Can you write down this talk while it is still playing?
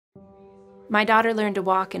My daughter learned to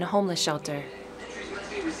walk in a homeless shelter.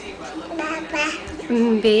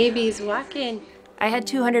 Baby's walking. I had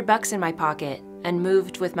 $200 in my pocket and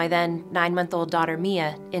moved with my then 9-month-old daughter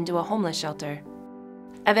Mia into a homeless shelter.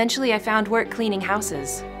 Eventually, I found work cleaning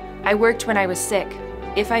houses. I worked when I was sick.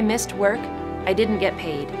 If I missed work, I didn't get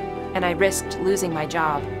paid, and I risked losing my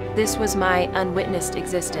job. This was my unwitnessed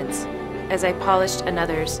existence, as I polished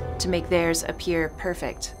another's to make theirs appear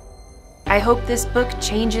perfect. I hope this book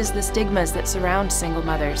changes the stigmas that surround single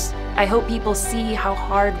mothers. I hope people see how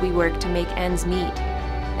hard we work to make ends meet,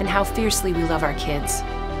 and how fiercely we love our kids.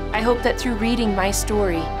 I hope that through reading my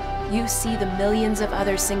story, you see the millions of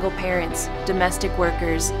other single parents, domestic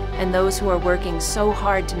workers, and those who are working so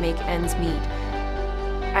hard to make ends meet.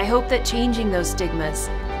 I hope that changing those stigmas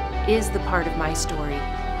is the part of my story,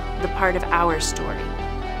 the part of our story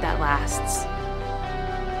that lasts.